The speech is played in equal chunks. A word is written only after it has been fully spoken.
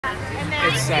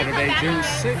It's Saturday, June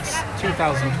 6,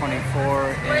 2024,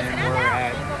 and we're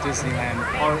at Disneyland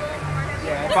Park.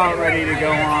 About ready to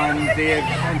go on the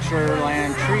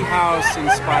Adventureland Treehouse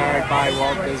inspired by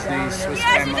Walt Disney's Swiss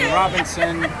Family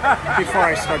Robinson. Before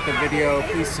I start the video,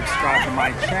 please subscribe to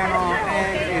my channel,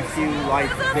 and if you like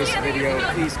this video,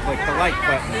 please click the like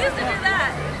button.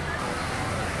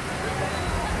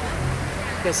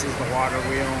 This is the water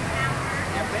wheel.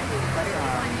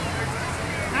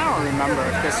 I don't remember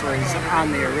if this was on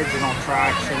the original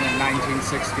attraction in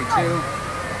 1962.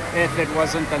 If it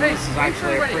wasn't, then this is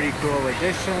actually a pretty cool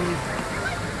addition.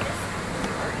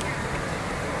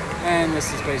 And this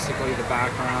is basically the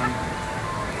background.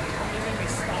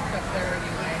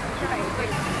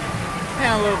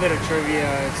 And a little bit of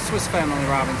trivia. Swiss Family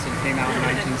Robinson came out in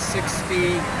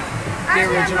 1960. The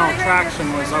original attraction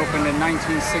was opened in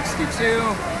 1962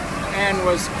 and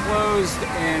was closed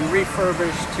and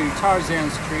refurbished to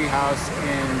Tarzan's Treehouse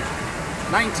in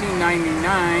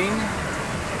 1999.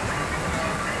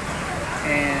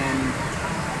 And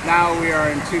now we are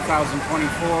in 2024,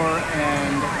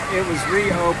 and it was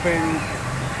reopened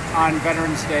on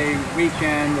Veterans Day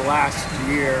weekend last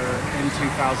year in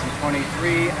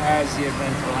 2023 as the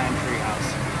Adventureland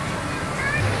Treehouse.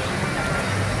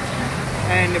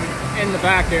 And in the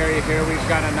back area here, we've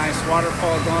got a nice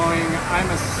waterfall going. I'm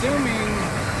assuming,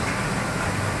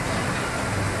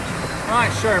 I'm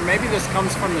not sure, maybe this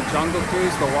comes from the Jungle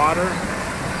Cruise, the water.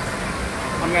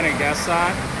 I'm gonna guess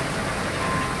that.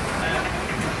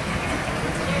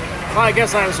 Well, I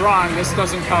guess I was wrong. This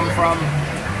doesn't come from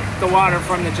the water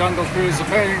from the Jungle Cruise.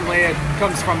 Apparently it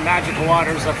comes from magical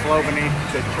waters that flow beneath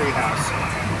the treehouse.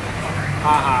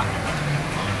 Haha.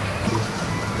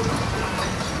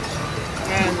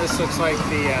 And this looks like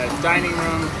the dining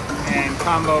room and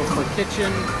combo for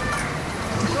kitchen.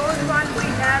 Those ones we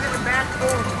have in the back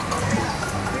room.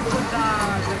 We put the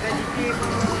vegetables,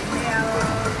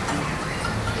 meals.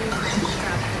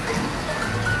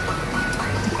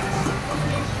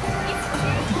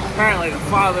 Apparently the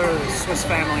father of the Swiss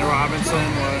Family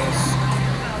Robinson was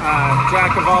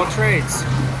jack of all trades.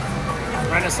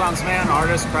 Renaissance man,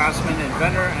 artist, craftsman,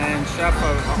 inventor, and chef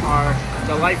of our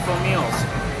delightful meals.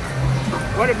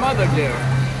 What did Mother do?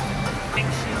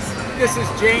 This is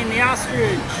Jane the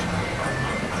ostrich.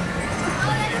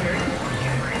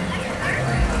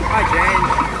 Hi, Jane.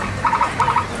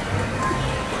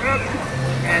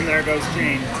 And there goes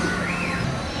Jane.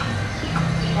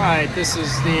 Alright, this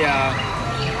is the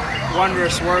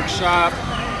Wondrous Workshop.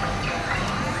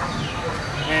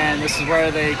 And this is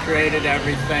where they created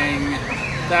everything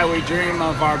that we dream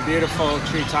of our beautiful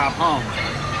treetop home.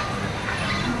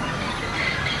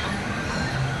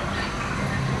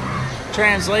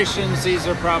 Translations, these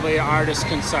are probably artist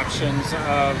conceptions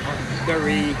of the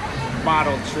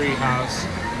remodeled treehouse,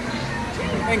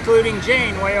 including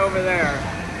Jane way over there.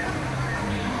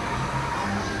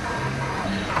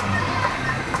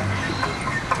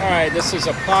 Alright, this is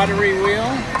a pottery wheel,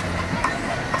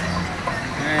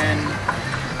 and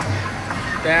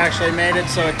they actually made it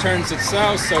so it turns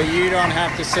itself so you don't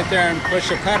have to sit there and push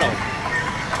a pedal.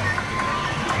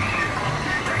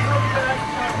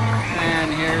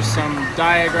 And here's some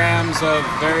diagrams of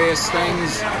various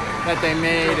things that they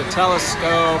made, a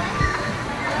telescope,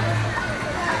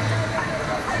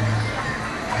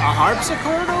 a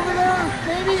harpsichord over there,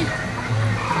 maybe?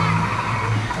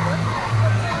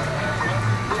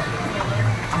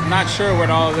 I'm not sure what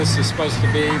all of this is supposed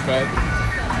to be, but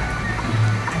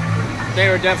they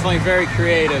were definitely very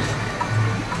creative.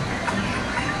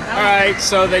 Alright,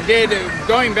 so they did,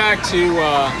 going back to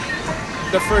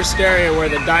the first area where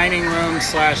the dining room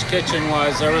slash kitchen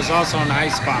was, there was also an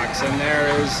icebox, and there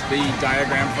is the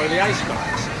diagram for the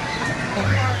icebox.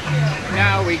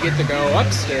 Now we get to go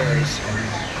upstairs.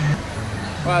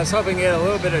 Well, I was hoping to get a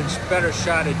little bit of better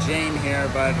shot of Jane here,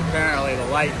 but apparently the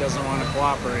light doesn't want to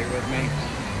cooperate with me.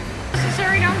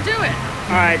 Necessary, don't do it.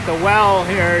 Alright, the well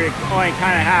here only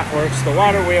kind of half works. The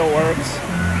water wheel works.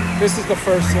 This is the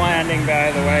first landing,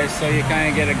 by the way, so you kind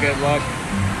of get a good look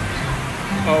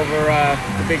over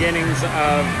the beginnings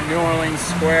of New Orleans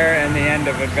Square and the end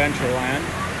of Adventureland.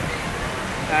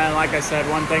 And like I said,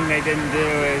 one thing they didn't do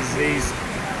is these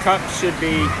cups should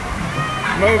be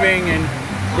moving and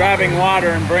grabbing water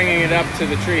and bringing it up to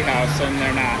the treehouse, and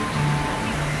they're not.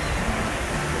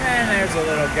 And there's a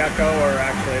little gecko, or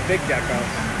actually a big gecko.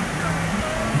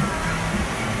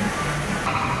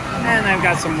 And they've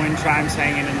got some wind chimes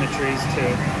hanging in the trees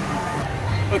too.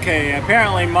 Okay,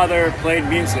 apparently Mother played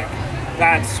music.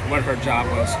 That's what her job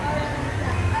was.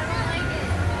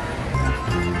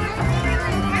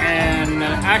 And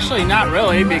actually not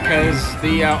really, because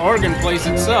the organ plays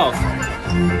itself.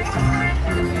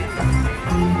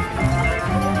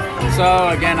 So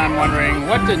again, I'm wondering,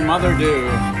 what did Mother do?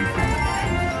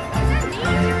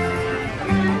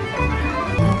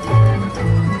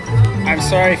 I'm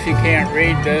sorry if you can't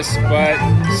read this, but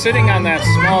sitting on that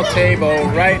small table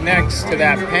right next to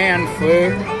that pan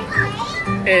flute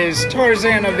is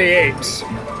Tarzan of the Apes.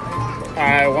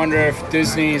 I wonder if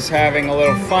Disney's having a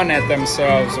little fun at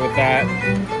themselves with that,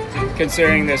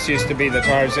 considering this used to be the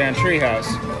Tarzan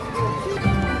Treehouse.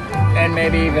 And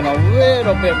maybe even a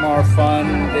little bit more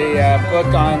fun, the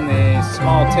book on the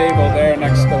small table there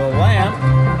next to the lamp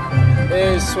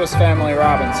is Swiss Family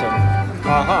Robinson.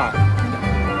 Aha.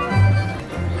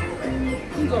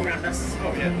 Go around us.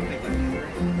 Oh yeah.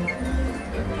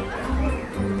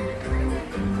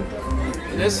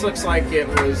 This looks like it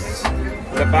was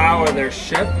the bow of their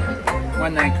ship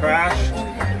when they crashed.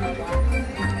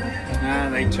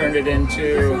 They turned it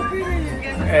into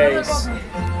a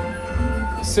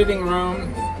sitting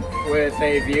room with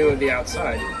a view of the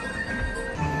outside.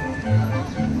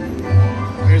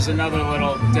 Here's another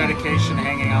little dedication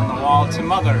hanging on the wall to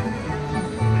Mother.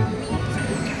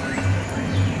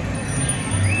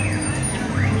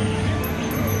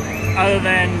 Other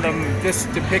than this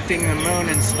depicting the moon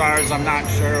and stars, I'm not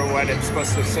sure what it's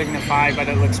supposed to signify, but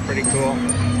it looks pretty cool.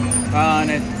 And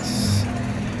it's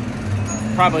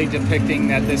probably depicting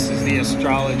that this is the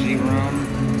astrology room,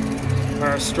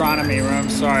 or astronomy room,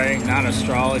 sorry, not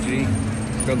astrology.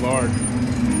 Good Lord.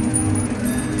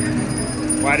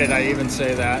 Why did I even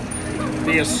say that?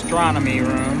 The astronomy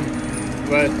room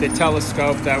with the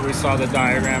telescope that we saw the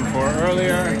diagram for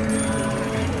earlier.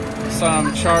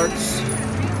 Some charts.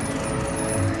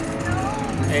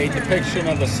 A depiction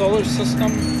of the solar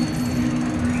system.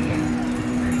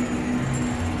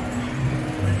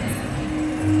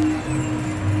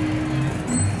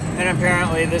 And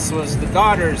apparently this was the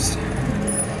daughter's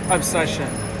obsession.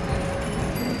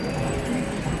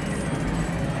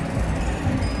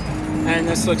 And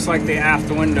this looks like the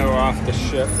aft window off the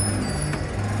ship.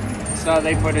 So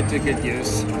they put it to good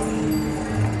use.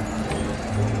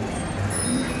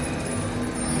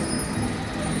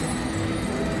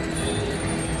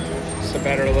 A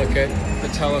better look at the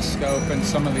telescope and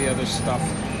some of the other stuff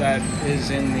that is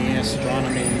in the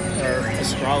astronomy or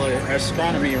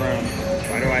astronomy room.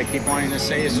 Why do I keep wanting to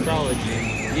say astrology?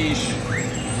 Yeesh.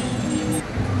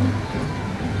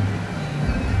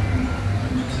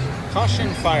 Caution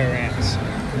fire ants.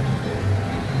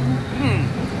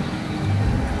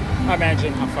 I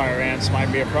imagine fire ants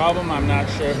might be a problem. I'm not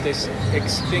sure if this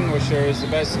extinguisher is the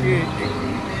best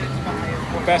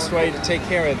way to take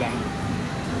care of them.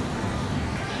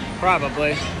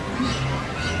 Probably.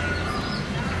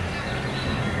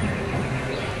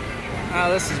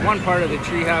 This is one part of the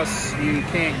treehouse you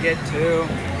can't get to.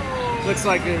 Looks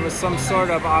like it was some sort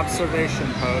of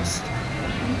observation post.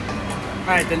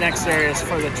 Alright, the next area is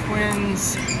for the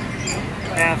twins.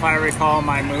 And if I recall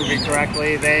my movie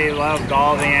correctly, they loved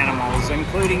all the animals,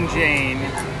 including Jane.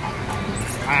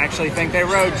 I actually think they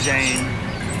rode Jane.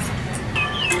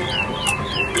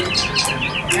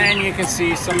 And you can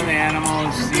see some of the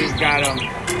animals. You've got a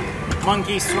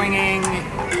monkey swinging.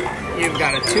 You've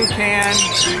got a toucan.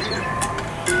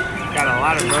 Got a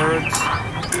lot of birds.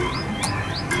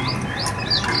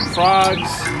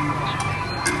 Frogs.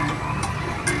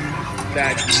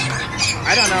 That,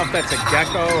 I don't know if that's a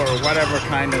gecko or whatever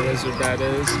kind of lizard that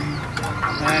is.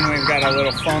 And we've got a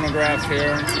little phonograph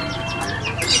here.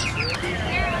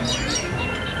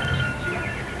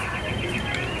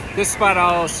 This spot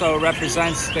also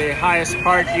represents the highest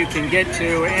part you can get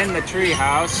to in the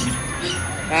treehouse,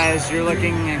 as you're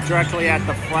looking directly at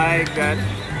the flag that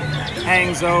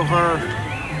hangs over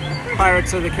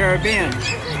Pirates of the Caribbean.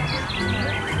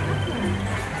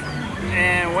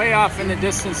 And way off in the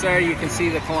distance there, you can see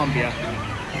the Columbia.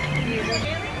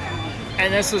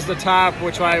 And this is the top,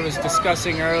 which I was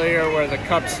discussing earlier, where the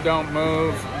cups don't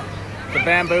move. The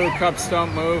bamboo cups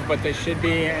don't move, but they should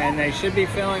be, and they should be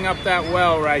filling up that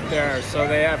well right there, so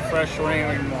they have fresh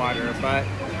rainwater. But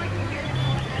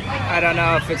I don't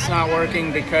know if it's not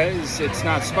working because it's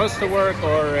not supposed to work,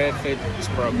 or if it's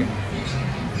broken.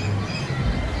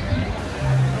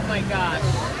 Oh my gosh,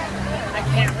 I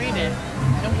can't read it.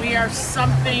 And we are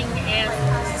something and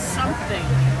something.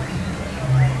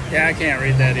 Yeah, I can't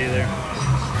read that either.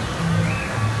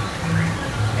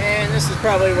 And this is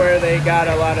probably where they got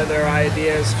a lot of their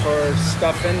ideas for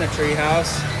stuff in the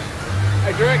treehouse.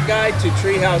 A direct guide to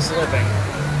treehouse living.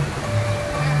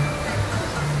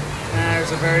 And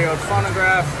there's a very old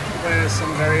phonograph with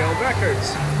some very old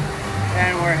records.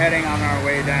 And we're heading on our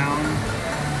way down.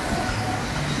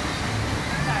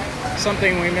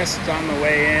 Something we missed on the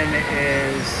way in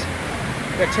is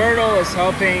The turtle is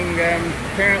helping them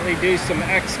apparently do some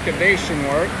excavation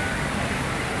work.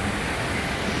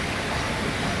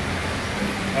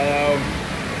 Although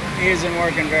he isn't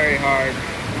working very hard.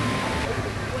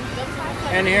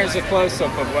 And here's a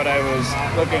close-up of what I was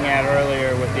looking at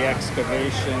earlier with the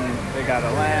excavation. They got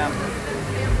a lamp,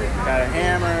 got a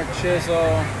hammer, chisel,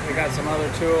 they got some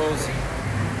other tools.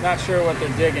 Not sure what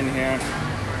they're digging here.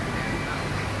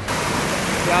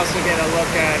 You also get a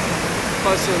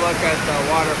closer look at the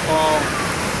waterfall.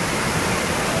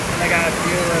 They got a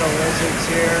few little lizards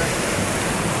here.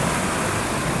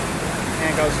 And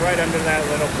it goes right under that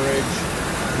little bridge.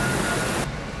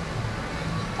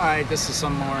 Alright, this is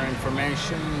some more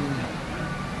information.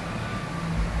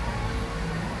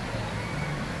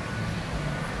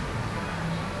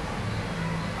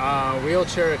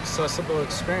 Wheelchair accessible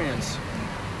experience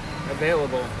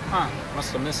available.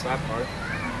 Must have missed that part.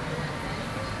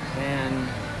 And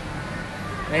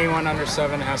anyone under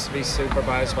 7 has to be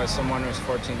supervised by someone who's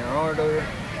 14 or older.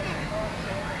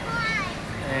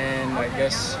 And I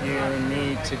guess you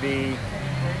need to be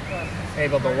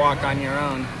able to walk on your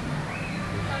own.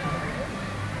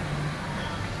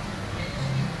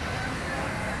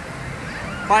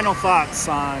 Final thoughts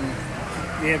on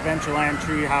the Adventureland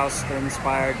Treehouse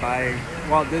inspired by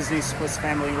Walt Disney's Swiss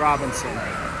Family Robinson.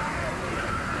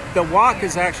 The walk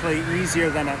is actually easier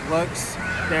than it looks.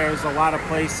 There's a lot of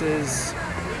places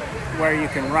where you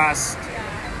can rest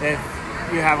if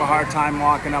you have a hard time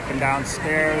walking up and down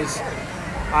stairs.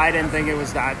 I didn't think it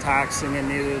was that taxing, and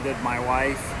neither did my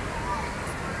wife.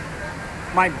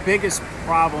 My biggest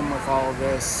problem with all of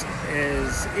this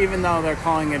is, even though they're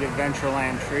calling it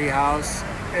Adventureland Treehouse,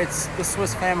 it's the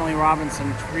Swiss Family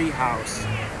Robinson Treehouse.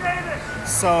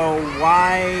 So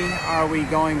why are we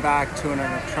going back to an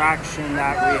attraction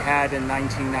that we had in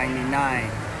 1999?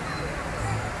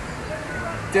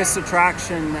 This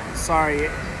attraction,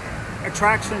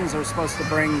 attractions are supposed to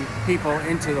bring people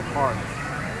into the park.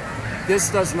 This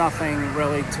does nothing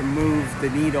really to move the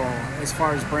needle as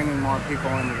far as bringing more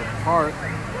people into the park.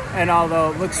 And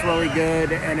although it looks really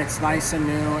good and it's nice and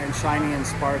new and shiny and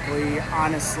sparkly,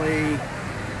 honestly,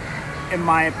 in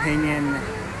my opinion,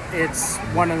 it's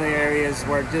one of the areas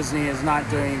where Disney is not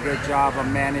doing a good job of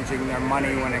managing their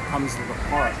money when it comes to the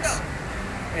parks.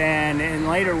 And in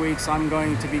later weeks, I'm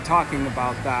going to be talking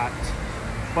about that.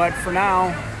 But for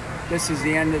now, this is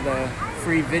the end of the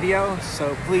free video,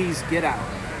 so please get out.